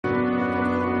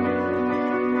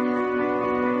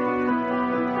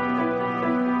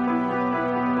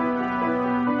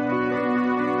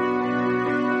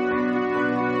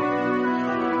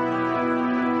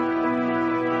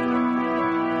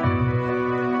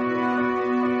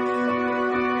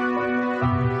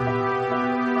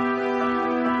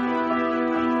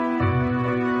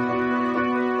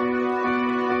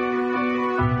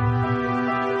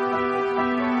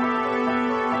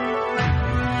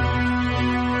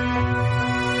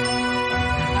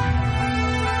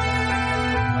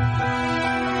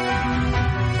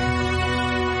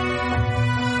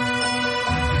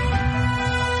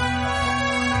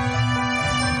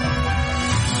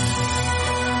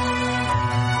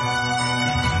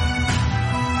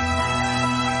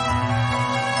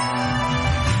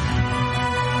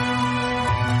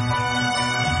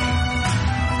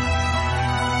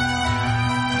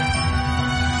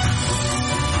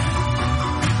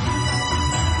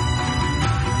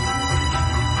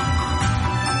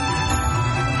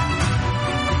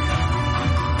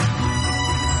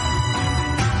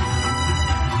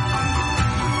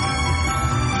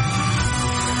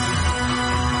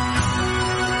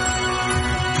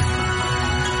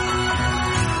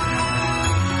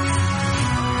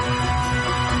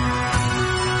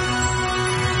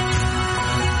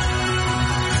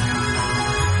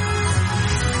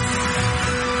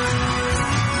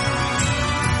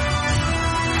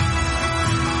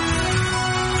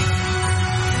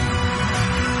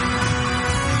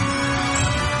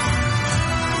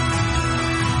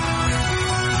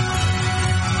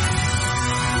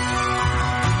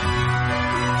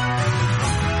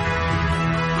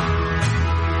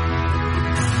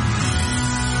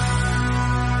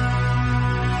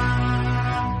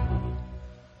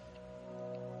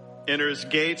Enter his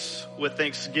gates with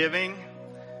thanksgiving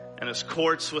and his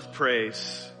courts with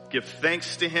praise. Give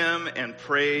thanks to him and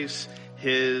praise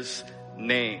his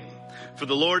name. For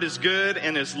the Lord is good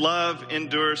and his love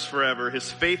endures forever.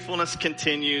 His faithfulness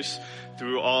continues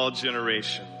through all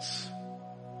generations.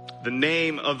 The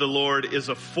name of the Lord is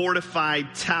a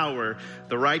fortified tower.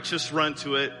 The righteous run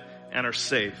to it and are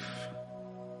safe.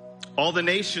 All the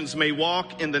nations may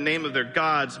walk in the name of their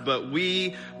gods, but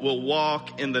we will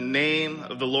walk in the name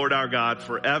of the Lord our God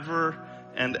forever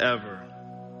and ever.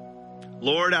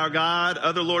 Lord our God,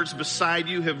 other lords beside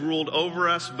you have ruled over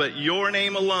us, but your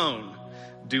name alone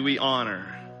do we honor.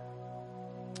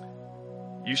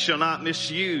 You shall not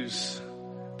misuse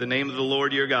the name of the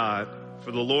Lord your God,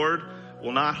 for the Lord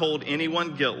will not hold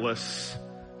anyone guiltless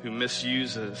who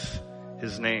misuses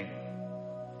his name.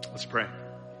 Let's pray.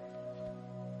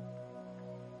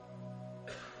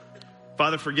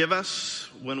 Father, forgive us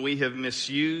when we have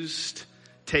misused,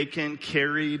 taken,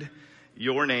 carried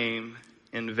your name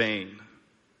in vain.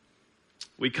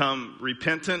 We come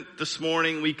repentant this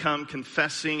morning. We come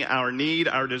confessing our need,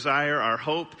 our desire, our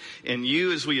hope in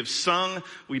you. As we have sung,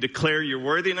 we declare your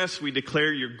worthiness. We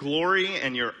declare your glory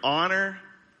and your honor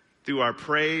through our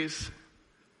praise.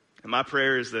 And my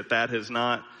prayer is that that has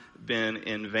not been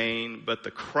in vain, but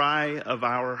the cry of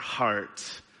our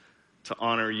heart to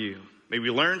honor you. May we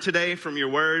learn today from your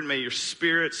word. May your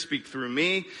spirit speak through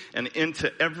me and into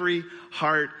every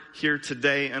heart here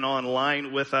today and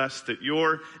online with us, that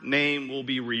your name will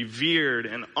be revered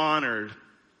and honored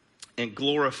and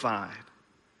glorified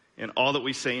in all that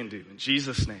we say and do. In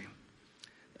Jesus' name,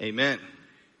 amen.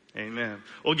 Amen.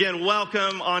 Well, again,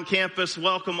 welcome on campus,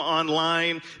 welcome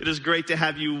online. It is great to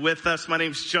have you with us. My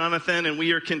name's Jonathan, and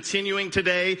we are continuing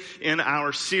today in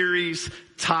our series,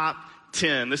 Top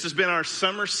 10. This has been our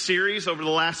summer series over the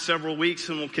last several weeks,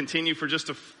 and we'll continue for just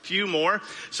a few more.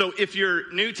 So if you're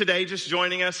new today, just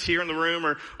joining us here in the room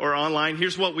or online,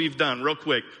 here's what we've done real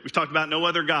quick. We've talked about no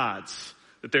other gods,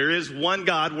 that there is one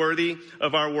God worthy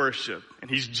of our worship,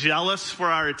 and he's jealous for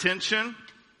our attention.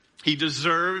 He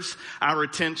deserves our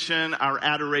attention, our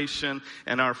adoration,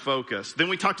 and our focus. Then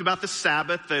we talked about the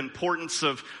Sabbath, the importance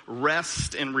of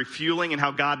rest and refueling, and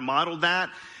how God modeled that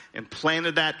and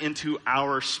planted that into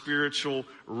our spiritual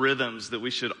rhythms, that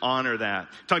we should honor that.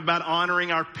 Talked about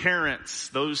honoring our parents,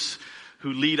 those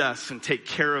who lead us and take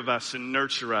care of us and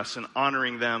nurture us, and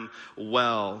honoring them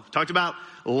well. Talked about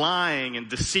lying and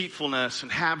deceitfulness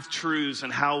and half-truths,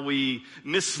 and how we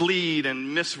mislead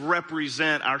and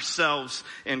misrepresent ourselves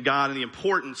and God, and the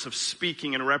importance of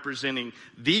speaking and representing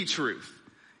the truth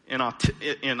in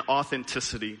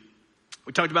authenticity.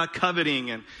 We talked about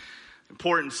coveting and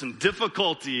importance and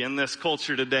difficulty in this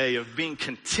culture today of being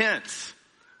content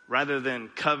rather than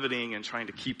coveting and trying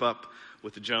to keep up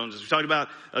with the Joneses. We talked about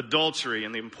adultery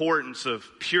and the importance of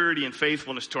purity and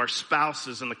faithfulness to our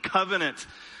spouses, and the covenant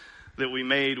that we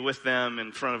made with them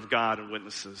in front of God and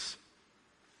witnesses.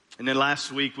 And then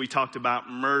last week we talked about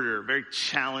murder, very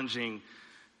challenging,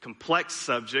 complex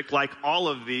subject. Like all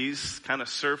of these, kind of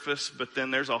surface, but then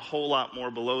there's a whole lot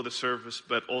more below the surface,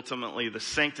 but ultimately the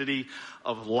sanctity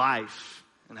of life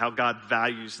and how God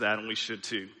values that, and we should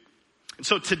too. And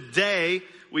so today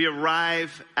we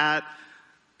arrive at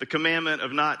the commandment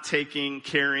of not taking,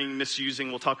 carrying, misusing.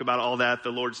 We'll talk about all that,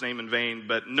 the Lord's name in vain,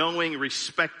 but knowing,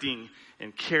 respecting,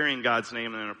 and carrying God's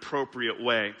name in an appropriate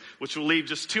way, which will leave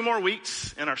just 2 more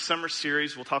weeks in our summer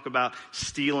series. We'll talk about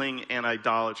stealing and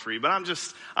idolatry. But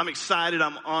I'm excited,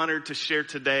 I'm honored to share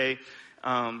today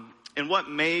and what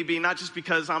may be, not just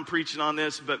because I'm preaching on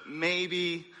this, but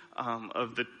maybe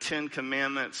of the 10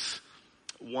 commandments,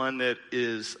 one that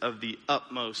is of the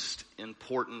utmost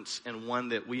importance, and one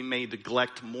that we may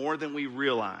neglect more than we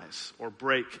realize, or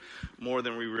break more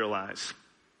than we realize,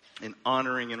 in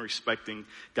honoring and respecting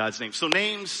God's name. So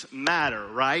names matter,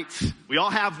 right? We all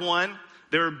have one.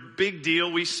 They're a big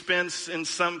deal. We spend, in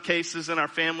some cases, in our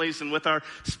families and with our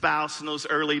spouse in those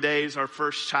early days, our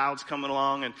first child's coming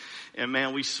along, and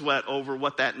man, we sweat over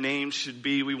what that name should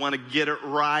be. We want to get it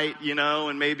right,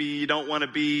 and maybe you don't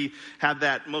want to have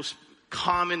that most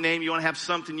common name. You want to have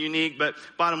something unique, but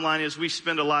bottom line is we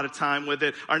spend a lot of time with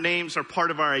it. Our names are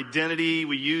part of our identity.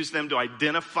 We use them to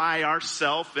identify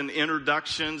ourselves in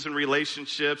introductions and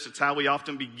relationships. It's how we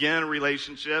often begin a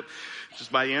relationship,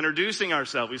 just by introducing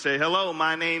ourselves. We say, hello,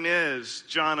 my name is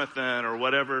Jonathan, or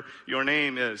whatever your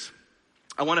name is.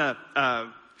 I want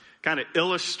to kind of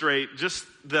illustrate just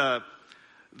the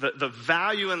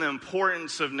value and the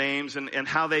importance of names, and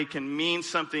how they can mean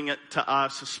something to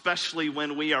us, especially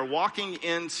when we are walking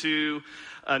into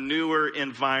a newer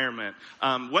environment.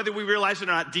 Whether we realize it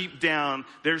or not, deep down,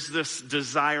 there's this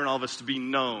desire in all of us to be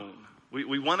known.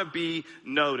 We want to be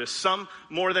noticed, some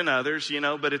more than others,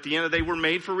 but at the end of the day, we're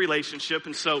made for relationship.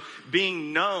 And so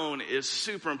being known is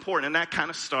super important. And that kind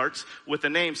of starts with a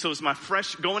name. So as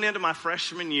going into my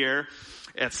freshman year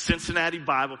at Cincinnati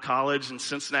Bible College in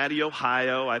Cincinnati,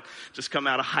 Ohio, I'd just come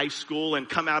out of high school and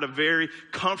come out of a very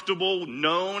comfortable,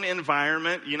 known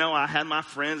environment. I had my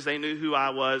friends. They knew who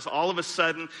I was. All of a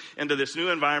sudden into this new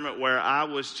environment where I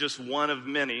was just one of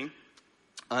many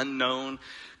unknown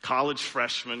college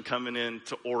freshmen coming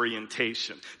into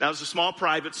orientation. Now, it was a small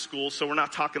private school, so we're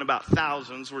not talking about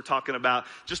thousands. We're talking about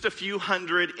just a few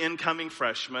hundred incoming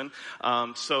freshmen.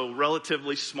 So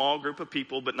relatively small group of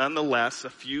people, but nonetheless, a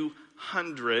few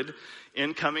hundred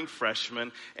incoming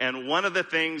freshmen. And one of the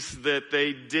things that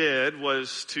they did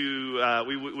was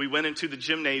we went into the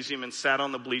gymnasium and sat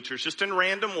on the bleachers, just in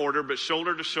random order, but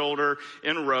shoulder to shoulder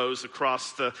in rows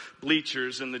across the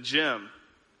bleachers in the gym.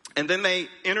 And then they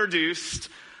introduced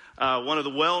one of the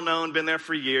well-known, been there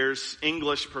for years,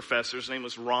 English professors. His name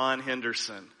was Ron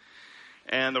Henderson.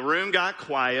 And the room got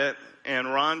quiet,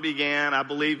 and Ron began, I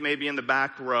believe maybe in the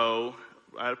back row,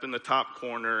 right up in the top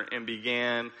corner, and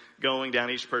began going down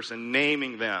each person,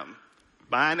 naming them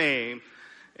by name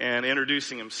and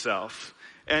introducing himself.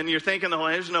 And you're thinking,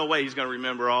 there's no way he's going to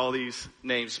remember all these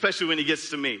names, especially when he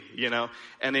gets to me,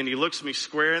 And then he looks me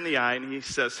square in the eye, and he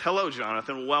says, "Hello,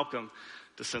 Jonathan, welcome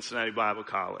to Cincinnati Bible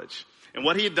College." And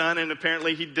what he had done, and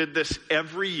apparently he did this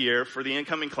every year for the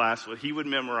incoming class, he would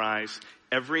memorize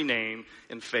every name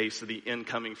and face of the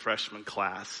incoming freshman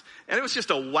class. And it was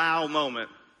just a wow moment,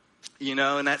 in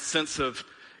that sense of,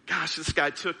 gosh, this guy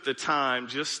took the time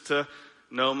just to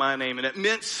know my name. And it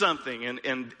meant something.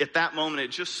 And at that moment,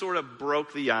 it just sort of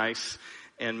broke the ice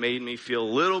and made me feel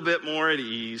a little bit more at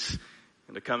ease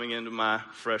into coming into my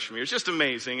freshman year. It's just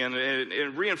amazing. And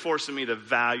it reinforced to me the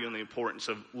value and the importance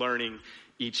of learning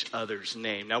each other's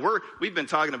name. Now we've been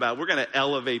talking about, we're going to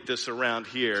elevate this around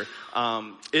here.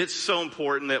 It's so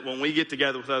important that when we get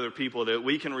together with other people that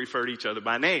we can refer to each other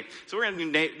by name. So we're going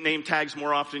to do name tags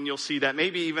more often. You'll see that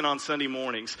maybe even on Sunday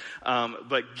mornings.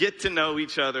 But get to know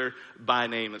each other by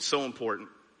name. It's so important.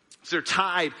 So they're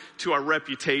tied to our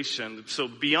reputation. So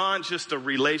beyond just a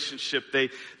relationship,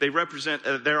 they represent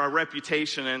they're our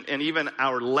reputation and even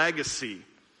our legacy.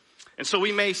 And so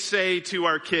we may say to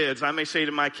our kids, I may say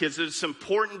to my kids, that it's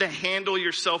important to handle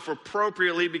yourself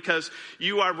appropriately because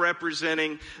you are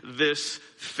representing this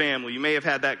family. You may have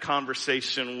had that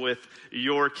conversation with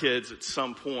your kids at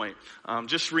some point.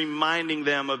 Just reminding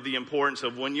them of the importance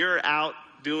of when you're out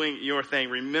doing your thing,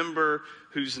 remember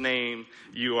whose name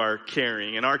you are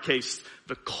carrying. In our case,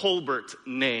 the Colbert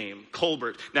name,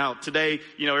 Colbert. Now today,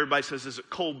 everybody says, is it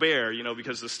Colbert,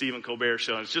 because of the Stephen Colbert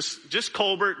show. It's just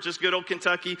Colbert, just good old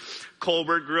Kentucky.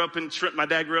 Colbert my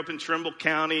dad grew up in Trimble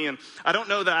County, and I don't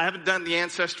know that, I haven't done the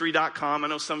Ancestry.com. I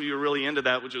know some of you are really into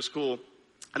that, which is cool.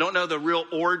 I don't know the real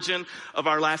origin of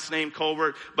our last name,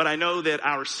 Colbert, but I know that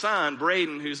our son,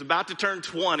 Braden, who's about to turn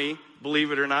 20,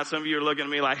 believe it or not, some of you are looking at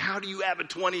me like, how do you have a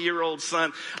 20-year-old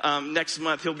son? Next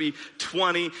month he'll be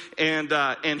 20,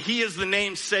 and he is the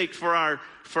namesake for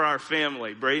our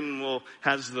family. Braden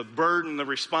has the burden, the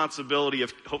responsibility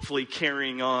of hopefully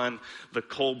carrying on the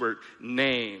Colbert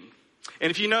name.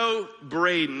 And if you know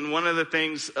Braden, one of the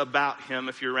things about him,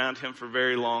 if you're around him for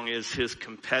very long, is his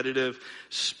competitive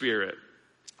spirit.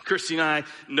 Christy and I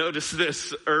noticed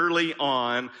this early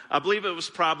on. I believe it was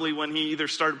probably when he either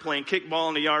started playing kickball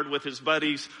in the yard with his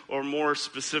buddies, or more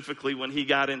specifically when he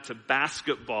got into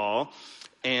basketball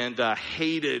and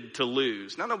hated to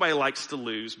lose. Now, nobody likes to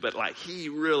lose, but he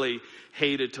really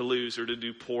hated to lose or to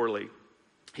do poorly.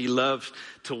 He loved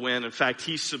to win. In fact,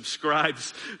 he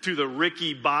subscribes to the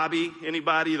Ricky Bobby.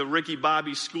 Anybody? The Ricky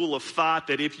Bobby school of thought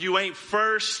that if you ain't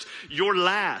first, you're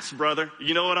last, brother.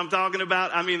 You know what I'm talking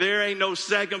about? I mean, there ain't no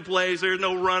second place. There's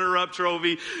no runner-up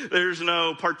trophy. There's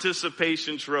no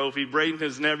participation trophy. Braden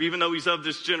has never, even though he's of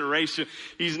this generation,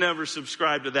 he's never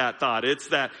subscribed to that thought. It's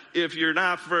that if you're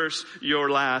not first,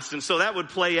 you're last. And so that would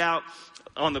play out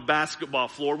on the basketball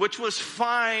floor, which was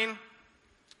fine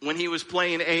when he was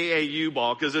playing AAU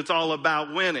ball, because it's all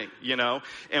about winning,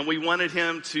 and we wanted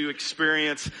him to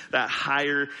experience that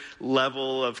higher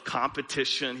level of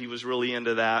competition. He was really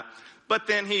into that. But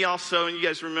then he also, and you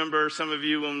guys remember, some of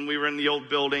you, when we were in the old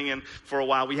building, and for a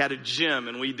while we had a gym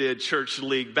and we did church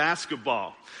league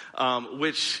basketball,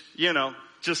 which,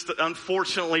 just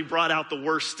unfortunately brought out the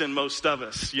worst in most of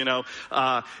us,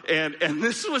 and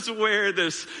this was where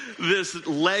this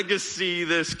legacy,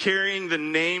 this carrying the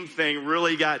name thing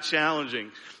really got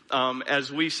challenging.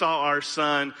 As we saw our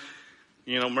son,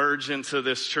 merge into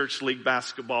this church league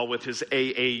basketball with his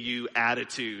AAU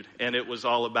attitude. And it was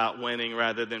all about winning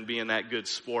rather than being that good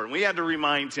sport. And we had to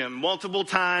remind him multiple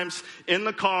times in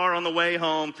the car on the way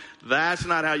home, that's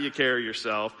not how you carry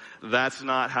yourself. That's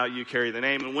not how you carry the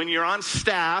name. And when you're on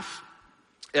staff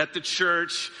at the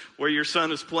church where your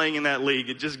son is playing in that league,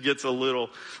 it just gets a little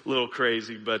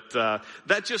crazy. But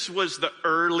that just was the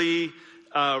early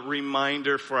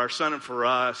reminder for our son and for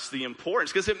us, the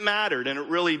importance, because it mattered, and it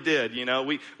really did.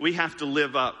 We have to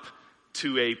live up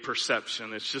to a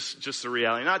perception. It's just a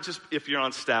reality, not just if you're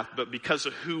on staff, but because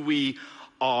of who we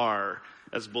are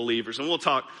as believers. And we'll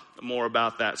talk more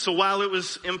about that. So while it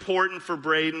was important for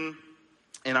Braden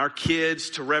and our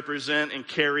kids to represent and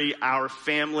carry our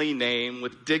family name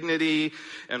with dignity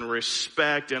and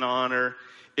respect and honor,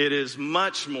 it is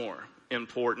much more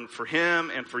important for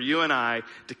him and for you and I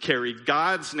to carry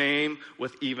God's name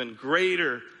with even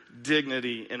greater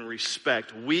dignity and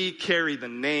respect. We carry the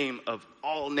name of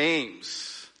all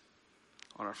names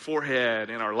on our forehead,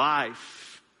 in our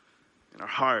life, in our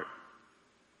heart.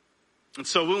 And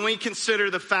so when we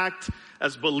consider the fact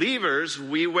as believers,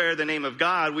 we wear the name of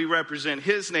God, we represent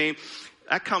his name,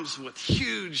 that comes with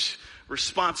huge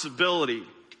responsibility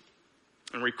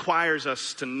and requires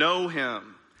us to know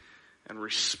him and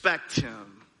respect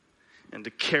him and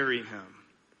to carry him.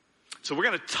 So we're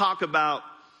going to talk about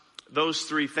those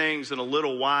three things in a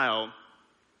little while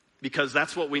because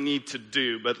that's what we need to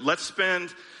do. But let's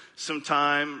spend some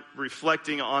time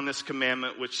reflecting on this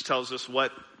commandment which tells us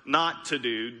what not to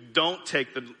do. Don't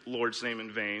take the Lord's name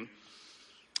in vain.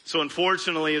 So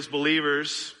unfortunately, as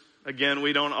believers, again,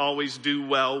 we don't always do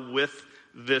well with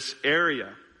this area.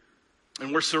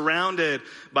 And we're surrounded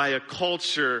by a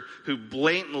culture who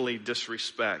blatantly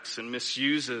disrespects and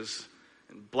misuses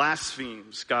and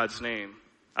blasphemes God's name,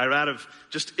 either out of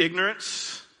just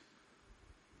ignorance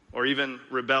or even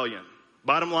rebellion.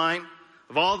 Bottom line,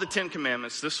 of all the 10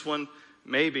 commandments, this one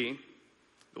may be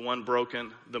the one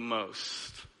broken the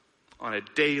most on a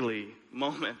daily,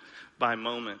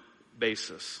 moment-by-moment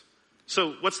basis.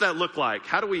 So what's that look like?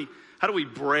 How do we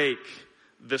break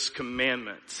this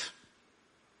commandment?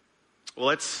 Well,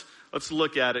 let's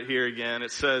look at it here again.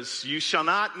 It says, "You shall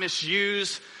not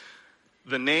misuse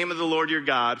the name of the Lord your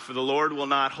God, for the Lord will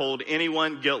not hold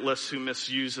anyone guiltless who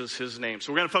misuses his name."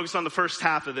 So we're going to focus on the first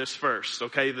half of this first,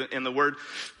 okay? In the word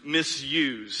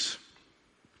misuse,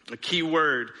 a key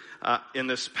word in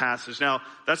this passage. Now,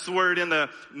 that's the word in the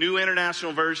New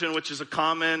International Version, which is a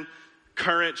common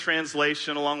current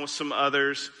translation along with some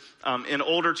others. In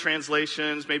older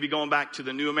translations, maybe going back to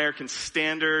the New American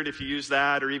Standard, if you use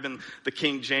that, or even the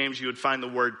King James, you would find the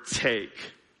word take.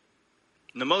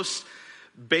 And the most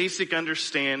basic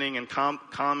understanding and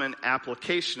common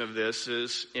application of this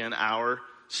is in our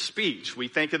speech. We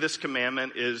think of this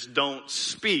commandment as don't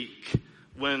speak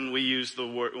when we use the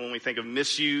word, when we think of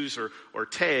misuse or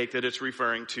take, that it's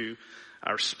referring to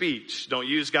our speech. Don't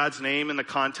use God's name in the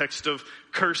context of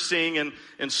cursing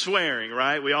and swearing,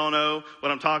 right? We all know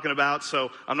what I'm talking about,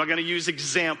 so I'm not going to use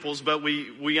examples, but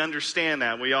we understand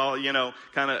that. We all,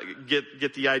 kind of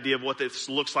get the idea of what this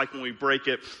looks like when we break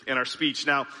it in our speech.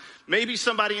 Now, maybe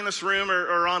somebody in this room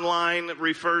or online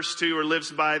refers to or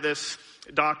lives by this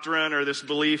doctrine or this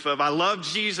belief of, I love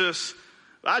Jesus,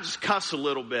 I just cuss a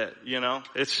little bit,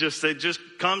 it just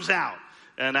comes out,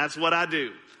 and that's what I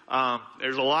do.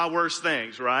 There's a lot worse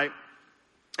things, right?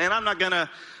 And I'm not going to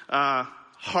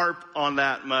harp on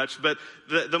that much, but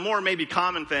the more maybe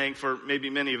common thing for maybe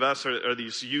many of us are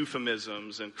these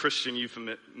euphemisms and Christian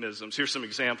euphemisms. Here's some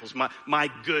examples.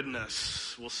 My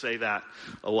goodness, we'll say that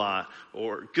a lot.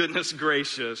 Or goodness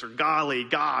gracious, or golly,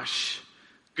 gosh,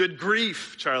 good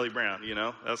grief, Charlie Brown,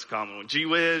 that's a common one. Gee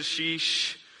whiz,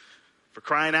 sheesh, for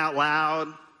crying out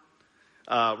loud.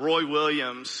 Roy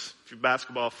Williams, if you're a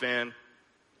basketball fan,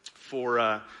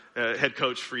 for head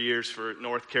coach for years for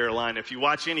North Carolina. If you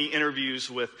watch any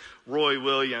interviews with Roy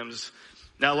Williams,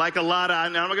 now like a lot of,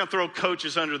 I'm not going to throw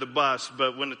coaches under the bus,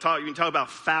 but you can talk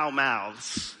about foul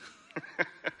mouths.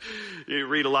 You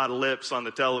read a lot of lips on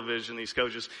the television, these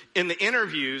coaches. In the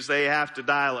interviews, they have to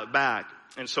dial it back.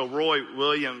 And so Roy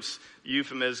Williams'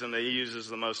 euphemism that he uses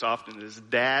the most often is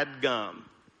dadgum.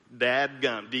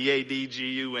 Dadgum,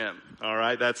 D-A-D-G-U-M. All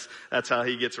right, that's how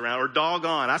he gets around. Or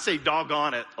doggone. I say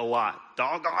doggone it a lot.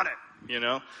 Doggone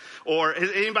it, Or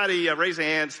anybody raise their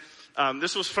hands?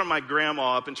 This was from my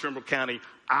grandma up in Trimble County.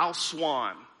 I'll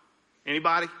swan.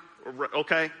 Anybody?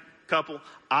 Okay, couple.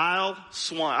 I'll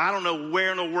swan. I don't know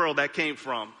where in the world that came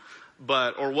from,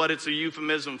 or what it's a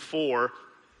euphemism for.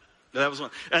 That was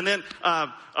one. And then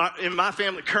in my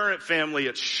family, current family,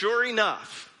 it's sure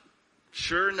enough.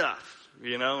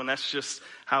 And that's just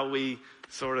how we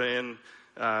sort of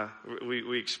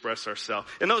we express ourselves.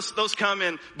 And those come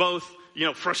in both,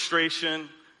 frustration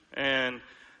and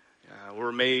we're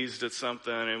amazed at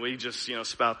something and we just,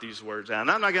 spout these words out.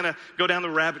 And I'm not going to go down the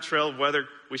rabbit trail of whether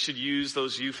we should use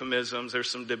those euphemisms. There's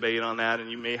some debate on that and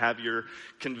you may have your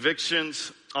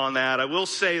convictions on that. I will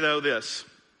say though this,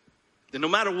 that no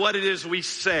matter what it is we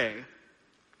say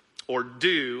or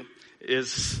do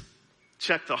is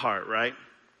check the heart, right?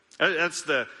 That's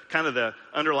the kind of the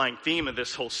underlying theme of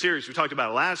this whole series. We talked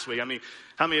about it last week. I mean,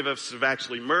 how many of us have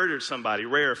actually murdered somebody?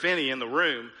 Rare, if any, in the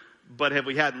room. But have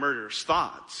we had murderous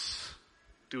thoughts?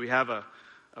 Do we have a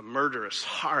murderous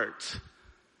heart?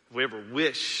 Have we ever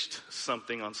wished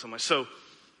something on someone? So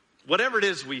whatever it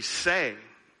is we say,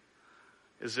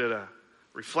 is it a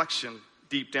reflection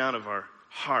deep down of our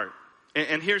heart?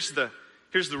 And here's the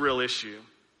real issue,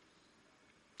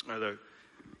 or the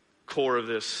core of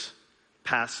this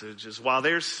passage is while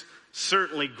there's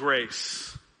certainly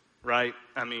grace, right?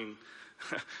 I mean,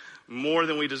 more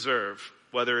than we deserve,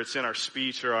 whether it's in our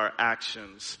speech or our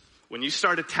actions. When you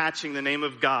start attaching the name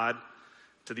of God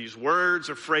to these words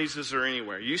or phrases or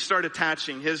anywhere, you start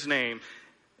attaching His name,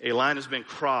 a line has been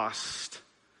crossed.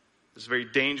 It's very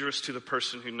dangerous to the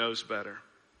person who knows better.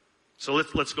 So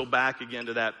let's go back again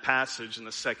to that passage in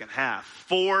the second half.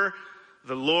 For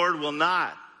the Lord will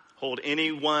not hold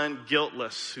anyone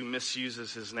guiltless who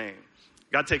misuses His name.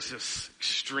 God takes this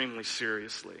extremely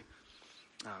seriously.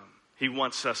 He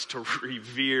wants us to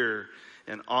revere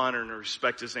and honor and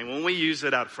respect His name. When we use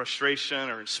it out of frustration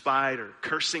or in spite or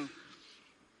cursing,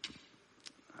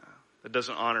 that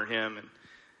doesn't honor Him.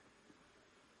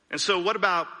 And so what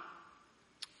about,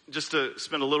 just to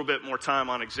spend a little bit more time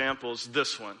on examples,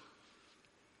 this one.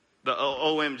 The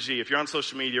OMG, if you're on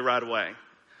social media right away.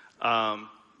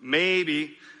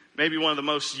 Maybe one of the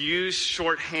most used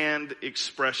shorthand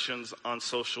expressions on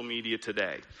social media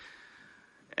today.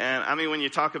 And I mean, when you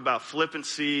talk about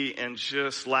flippancy and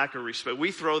just lack of respect,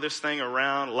 we throw this thing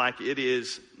around like it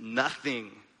is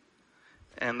nothing.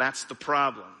 And that's the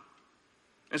problem.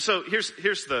 And so here's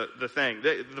the thing.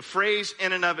 The phrase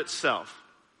in and of itself.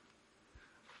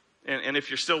 And if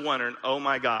you're still wondering, oh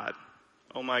my God.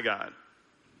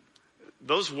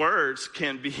 Those words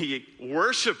can be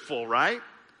worshipful, right?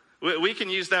 We can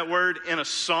use that word in a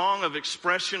song of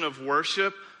expression of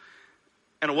worship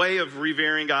and a way of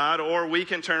revering God, or we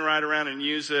can turn right around and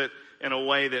use it in a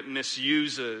way that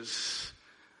misuses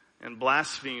and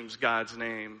blasphemes God's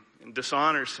name and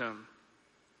dishonors Him.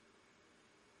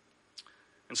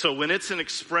 And so when it's an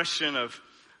expression of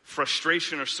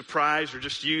frustration or surprise or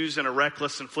just used in a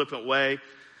reckless and flippant way,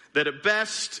 that at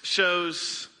best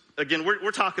shows, again,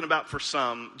 we're talking about for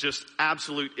some just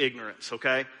absolute ignorance,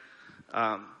 okay?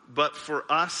 But for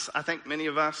us, I think many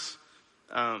of us,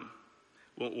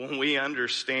 when we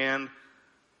understand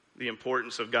the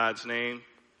importance of God's name,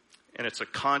 and it's a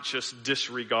conscious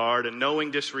disregard, a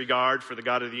knowing disregard for the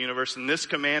God of the universe, and this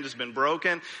command has been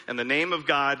broken, and the name of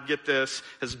God, get this,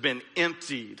 has been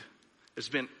emptied. It's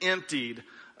been emptied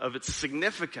of its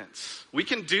significance. We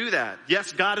can do that.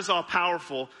 Yes, God is all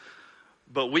powerful,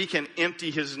 but we can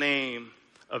empty His name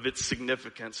of its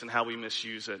significance and how we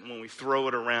misuse it. And when we throw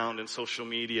it around in social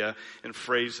media and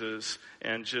phrases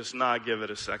and just not give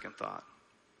it a second thought.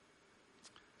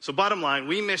 So bottom line,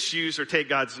 we misuse or take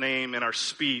God's name in our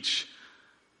speech,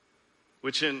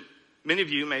 which in many of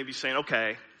you may be saying,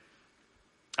 okay,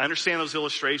 I understand those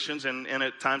illustrations and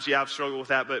at times you have struggled with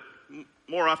that, but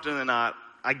more often than not,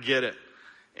 I get it.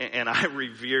 And I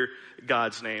revere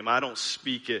God's name. I don't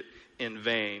speak it in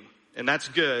vain. And that's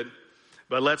good.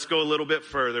 But let's go a little bit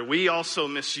further. We also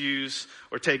misuse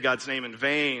or take God's name in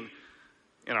vain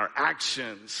in our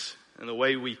actions and the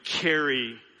way we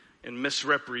carry and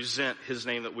misrepresent His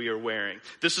name that we are wearing.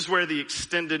 This is where the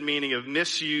extended meaning of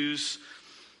misuse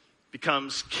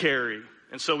becomes carry.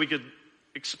 And so we could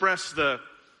express the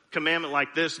commandment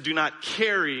like this: do not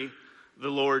carry the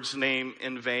Lord's name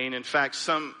in vain. In fact,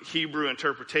 some Hebrew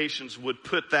interpretations would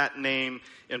put that name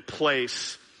in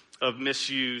place of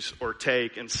misuse or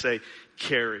take and say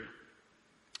carry.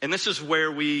 And this is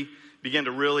where we begin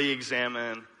to really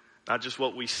examine not just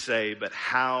what we say, but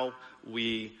how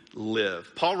we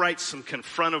live. Paul writes some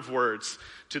confrontive words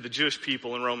to the Jewish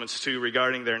people in Romans 2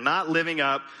 regarding their not living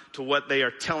up to what they are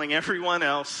telling everyone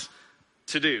else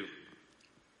to do.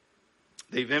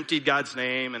 They've emptied God's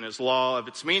name and His law of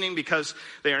its meaning because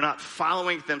they are not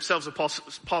following it themselves. And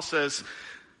Paul says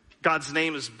God's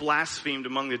name is blasphemed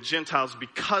among the Gentiles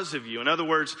because of you. In other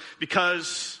words,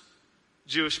 because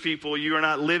Jewish people, you are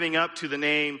not living up to the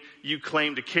name you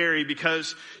claim to carry,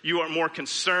 because you are more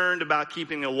concerned about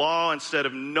keeping the law instead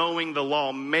of knowing the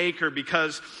lawmaker,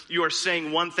 because you are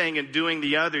saying one thing and doing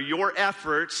the other. Your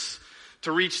efforts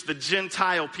to reach the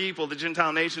Gentile people. The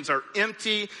Gentile nations are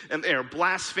empty and they are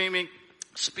blaspheming,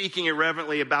 speaking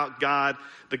irreverently about God,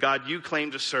 the God you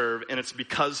claim to serve, and it's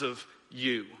because of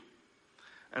you.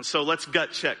 And so let's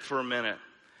gut check for a minute.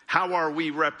 How are we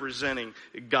representing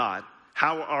God?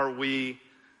 How are we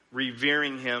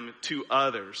revering him to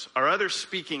others? Are others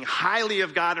speaking highly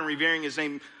of God and revering his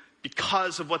name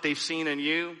because of what they've seen in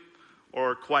you,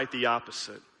 or quite the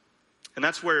opposite? And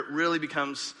that's where it really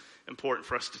becomes important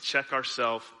for us to check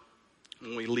ourselves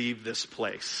when we leave this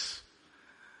place.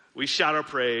 We shout our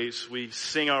praise, we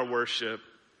sing our worship,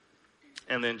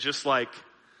 and then just like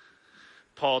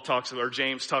Paul talks about, or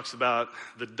James talks about,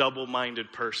 the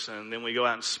double-minded person, then we go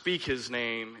out and speak his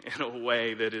name in a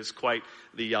way that is quite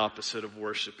the opposite of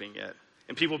worshiping it.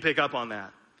 And people pick up on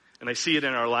that. And they see it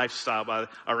in our lifestyle by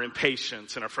our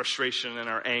impatience and our frustration and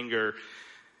our anger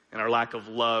and our lack of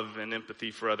love and empathy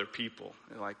for other people.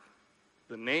 And like,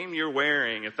 the name you're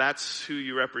wearing, if that's who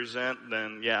you represent,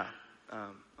 then yeah,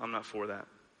 I'm not for that.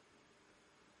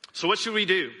 So what should we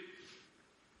do?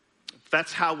 If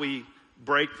that's how we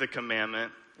break the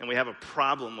commandment and we have a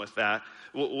problem with that,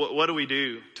 what do we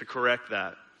do to correct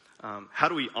that? How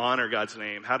do we honor God's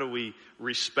name? How do we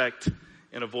respect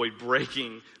and avoid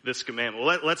breaking this commandment?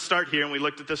 Well, let's start here, and we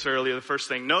looked at this earlier. The first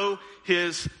thing, know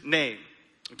his name.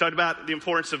 We talked about the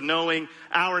importance of knowing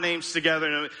our names together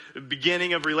in the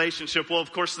beginning of relationship. Well,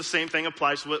 of course, the same thing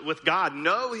applies with God.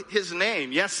 Know his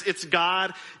name. Yes, it's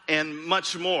God and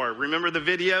much more. Remember the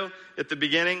video at the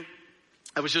beginning?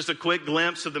 That was just a quick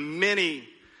glimpse of the many,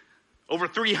 over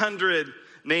 300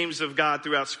 names of God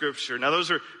throughout Scripture. Now,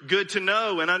 those are good to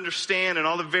know and understand, and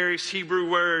all the various Hebrew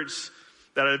words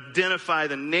that identify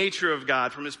the nature of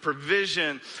God, from his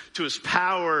provision to his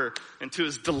power and to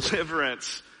his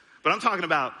deliverance. But I'm talking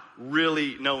about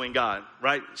really knowing God,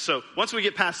 right? So once we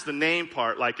get past the name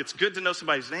part, like, it's good to know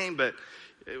somebody's name, but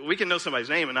we can know somebody's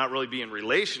name and not really be in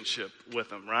relationship with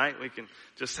them, right? We can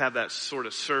just have that sort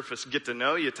of surface get to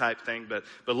know you type thing, but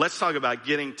let's talk about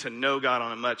getting to know God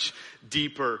on a much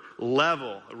deeper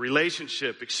level, a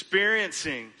relationship,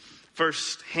 experiencing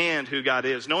firsthand who God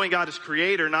is, knowing God is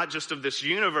creator, not just of this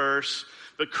universe,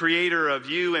 but creator of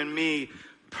you and me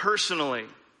personally.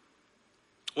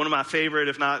 One of my favorite,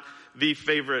 if not the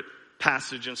favorite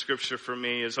passage in Scripture for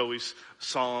me is always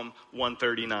Psalm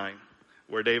 139,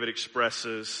 where David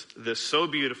expresses this so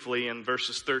beautifully in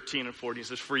verses 13 and 14. He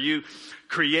says, "For you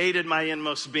created my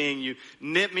inmost being. You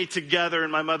knit me together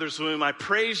in my mother's womb. I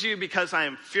praise you because I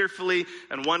am fearfully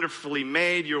and wonderfully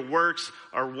made. Your works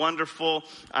are wonderful.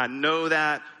 I know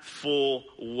that full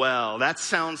well." That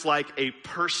sounds like a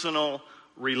personal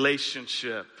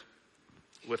relationship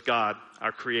with God,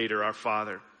 our creator, our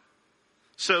Father.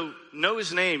 So know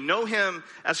his name, know him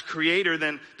as creator,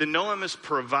 then know him as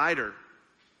provider.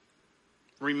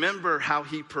 Remember how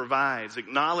he provides.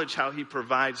 Acknowledge how he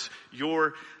provides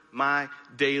my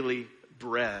daily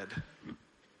bread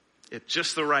at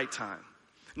just the right time.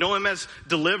 Know him as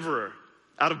deliverer,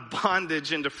 out of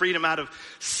bondage into freedom, out of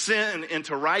sin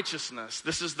into righteousness.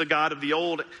 This is the God of the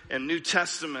Old and New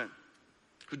Testament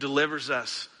who delivers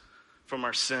us from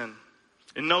our sin.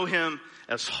 And know him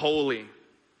as holy.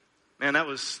 Man, that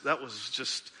was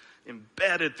just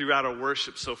embedded throughout our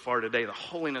worship so far today. The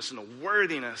holiness and the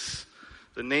worthiness,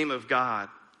 the name of God.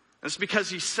 And it's because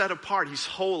he's set apart. He's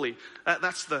holy.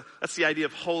 That's the idea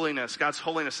of holiness. God's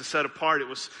holiness is set apart. It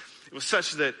was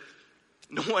such that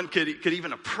no one could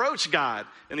even approach God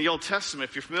in the Old Testament.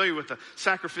 If you're familiar with the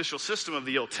sacrificial system of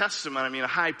the Old Testament, I mean, a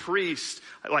high priest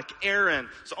like Aaron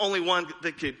is the only one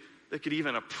that could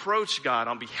even approach God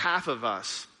on behalf of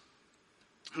us.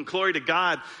 And glory to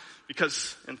God,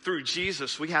 because and through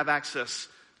Jesus we have access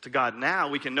to God now.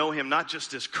 We can know him not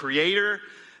just as creator,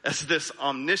 as this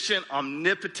omniscient,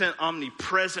 omnipotent,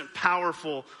 omnipresent,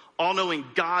 powerful, all-knowing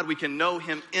God. We can know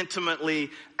him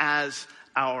intimately as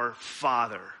our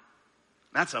Father.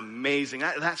 That's amazing.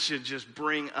 That should just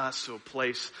bring us to a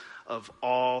place of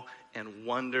awe and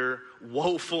wonder,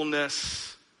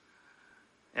 woefulness,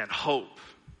 and hope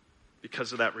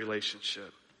because of that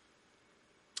relationship.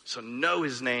 So know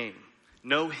his name.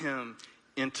 Know him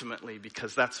intimately,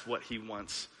 because that's what he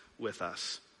wants with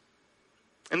us.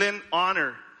 And then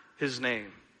honor his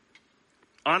name.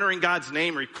 Honoring God's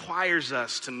name requires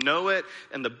us to know it,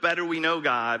 and the better we know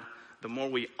God, the more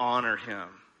we honor him.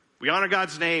 We honor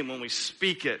God's name when we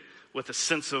speak it with a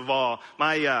sense of awe.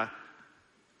 My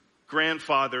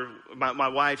grandfather, my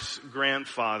wife's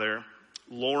grandfather,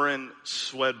 Loren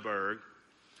Swedberg,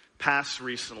 passed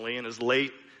recently in his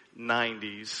late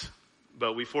 90s,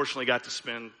 but we fortunately got to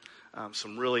spend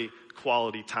some really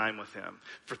quality time with him.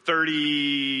 For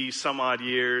 30 some odd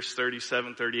years,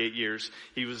 37, 38 years,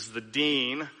 he was the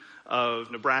dean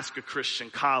of Nebraska Christian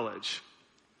College.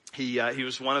 He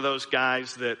was one of those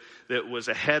guys that was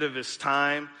ahead of his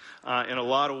time in a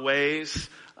lot of ways.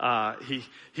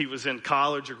 He was in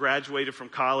college or graduated from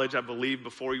college, I believe,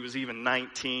 before he was even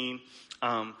 19.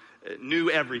 Knew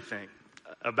everything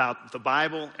about the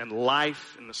Bible and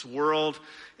life in this world,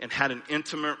 and had an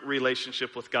intimate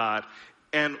relationship with God.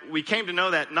 And we came to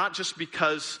know that not just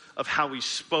because of how he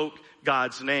spoke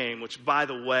God's name, which, by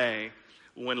the way,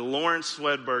 when Lauren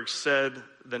Swedberg said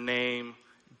the name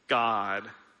God,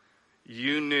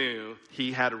 you knew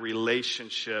he had a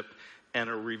relationship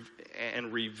and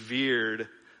revered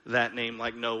that name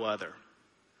like no other.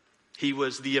 He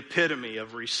was the epitome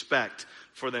of respect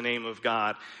for the name of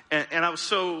God. And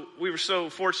we were so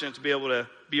fortunate to be able to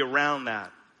be around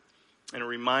that. And it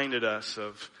reminded us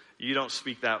of, you don't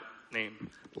speak that name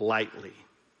lightly.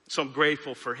 So I'm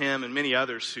grateful for him and many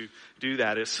others who do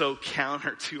that. It's so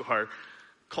counter to our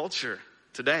culture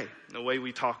today, and the way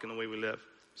we talk and the way we live.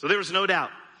 So there was no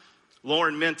doubt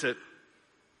Lauren meant it.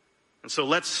 And so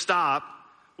let's stop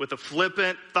with a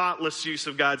flippant, thoughtless use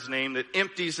of God's name that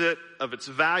empties it of its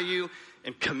value,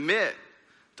 and commit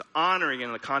to honoring it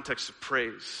in the context of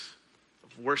praise,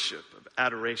 of worship, of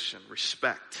adoration,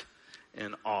 respect,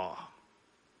 and awe.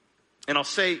 And I'll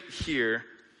say here,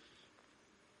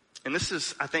 and this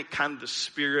is, I think, kind of the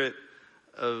spirit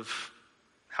of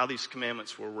how these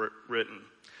commandments were written.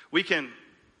 We can,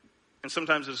 and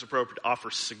sometimes it's appropriate to offer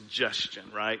suggestion,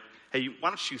 right? Hey, why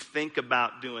don't you think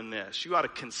about doing this? You ought to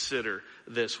consider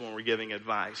this when we're giving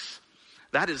advice.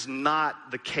 That is not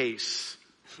the case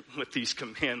with these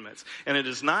commandments. And it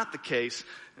is not the case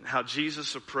in how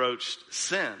Jesus approached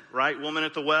sin, right? Woman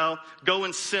at the well, go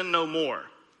and sin no more.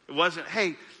 It wasn't,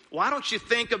 hey, why don't you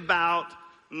think about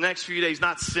the next few days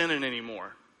not sinning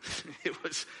anymore? It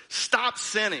was, stop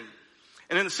sinning.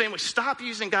 And in the same way, stop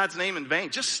using God's name in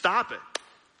vain. Just stop it,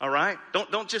 all right?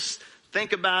 Don't just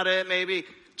think about it, maybe.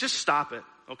 Just stop it,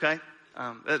 okay?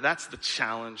 That's the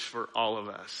challenge for all of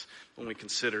us when we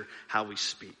consider how we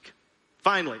speak.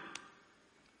 Finally,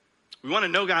 we want to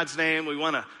know God's name. We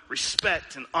want to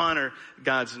respect and honor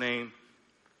God's name.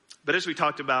 But as we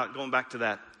talked about, going back to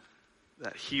that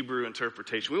Hebrew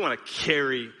interpretation, we want to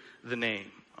carry the name,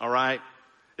 all right?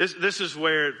 This is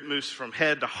where it moves from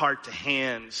head to heart to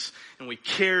hands. And we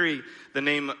carry the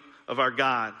name of our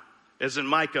God, as in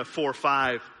Micah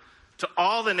 4:5, to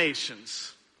all the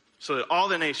nations, so that all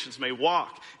the nations may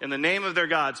walk in the name of their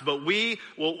gods. But we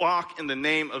will walk in the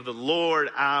name of the Lord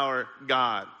our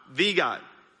God, the God,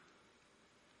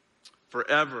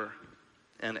 forever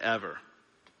and ever.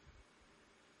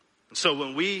 And so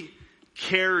when we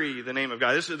carry the name of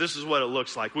God, this is what it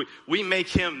looks like. We make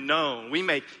him known. We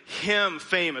make him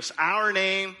famous. Our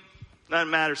name doesn't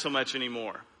matter so much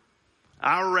anymore.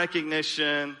 Our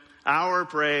recognition, our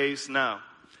praise, no.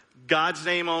 God's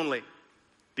name only.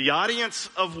 The audience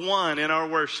of one in our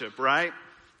worship, right?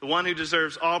 The one who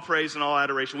deserves all praise and all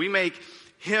adoration. We make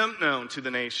him known to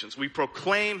the nations. We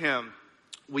proclaim him.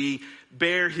 We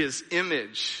bear his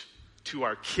image to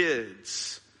our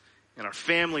kids and our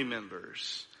family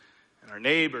members and our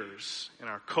neighbors and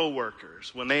our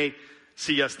coworkers. When they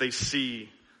see us, they see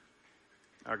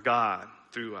our God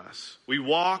through us. We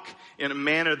walk in a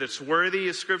manner that's worthy,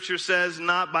 as Scripture says,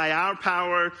 not by our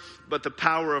power, but the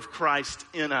power of Christ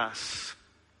in us.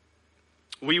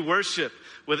 We worship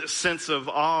with a sense of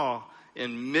awe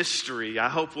and mystery. I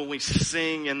hope when we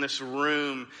sing in this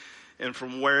room and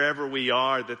from wherever we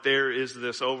are, that there is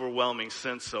this overwhelming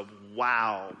sense of,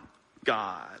 wow,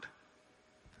 God.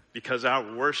 Because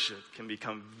our worship can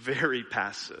become very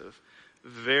passive,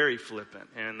 very flippant,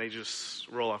 and they just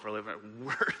roll off our lips.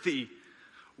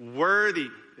 Worthy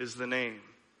is the name.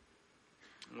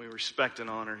 And we respect and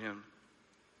honor him.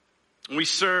 We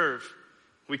serve.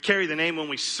 We carry the name when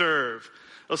we serve.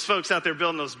 Those folks out there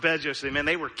building those beds yesterday, man,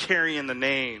 they were carrying the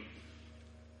name.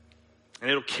 And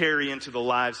it'll carry into the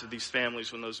lives of these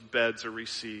families when those beds are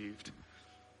received.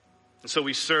 And so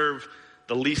we serve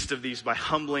the least of these by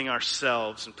humbling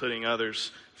ourselves and putting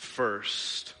others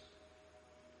first.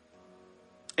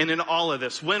 And in all of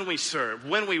this, when we serve,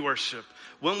 when we worship,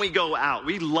 when we go out,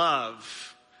 we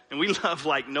love. And we love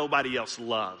like nobody else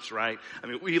loves, right? I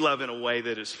mean, we love in a way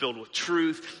that is filled with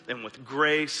truth and with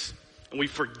grace. And we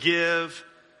forgive,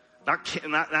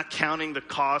 not counting the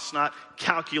cost, not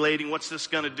calculating what's this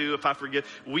going to do if I forgive.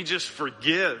 We just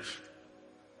forgive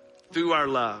through our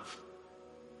love.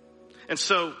 And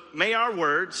so may our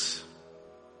words,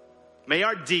 may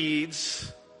our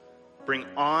deeds bring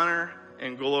honor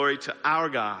and glory to our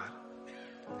God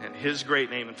and his great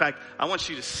name. In fact, I want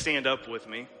you to stand up with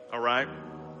me, all right?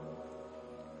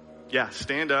 Yeah,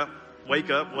 stand up, wake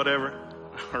up, whatever,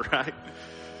 all right?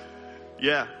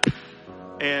 Yeah.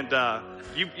 And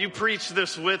you preach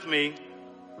this with me,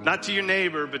 not to your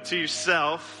neighbor, but to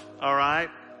yourself, all right?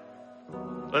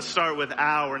 Let's start with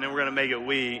our, and then we're going to make it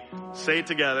we. Say it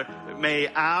together. May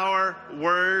our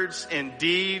words and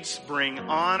deeds bring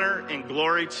honor and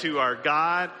glory to our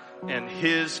God and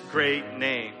His great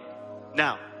name.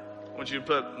 Now, I want you to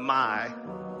put my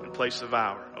in place of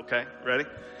our, okay? Ready?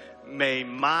 May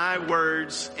my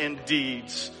words and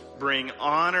deeds bring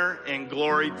honor and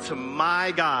glory to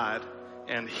my God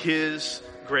and His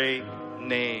great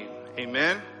name.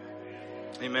 Amen?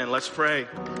 Amen. Let's pray.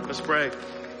 Let's pray.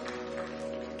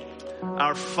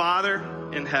 Our Father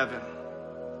in heaven,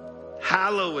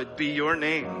 hallowed be your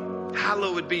name.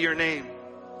 Hallowed be your name.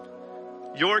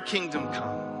 Your kingdom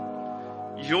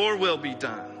come. Your will be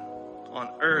done on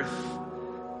earth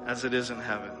as it is in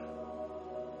heaven.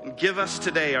 And give us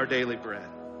today our daily bread.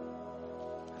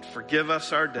 And forgive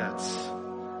us our debts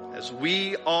as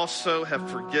we also have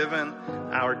forgiven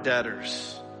our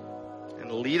debtors.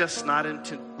 And lead us not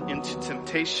into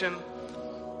temptation,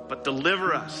 but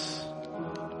deliver us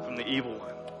from the evil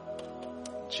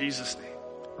one. In Jesus'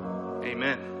 name,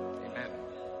 amen.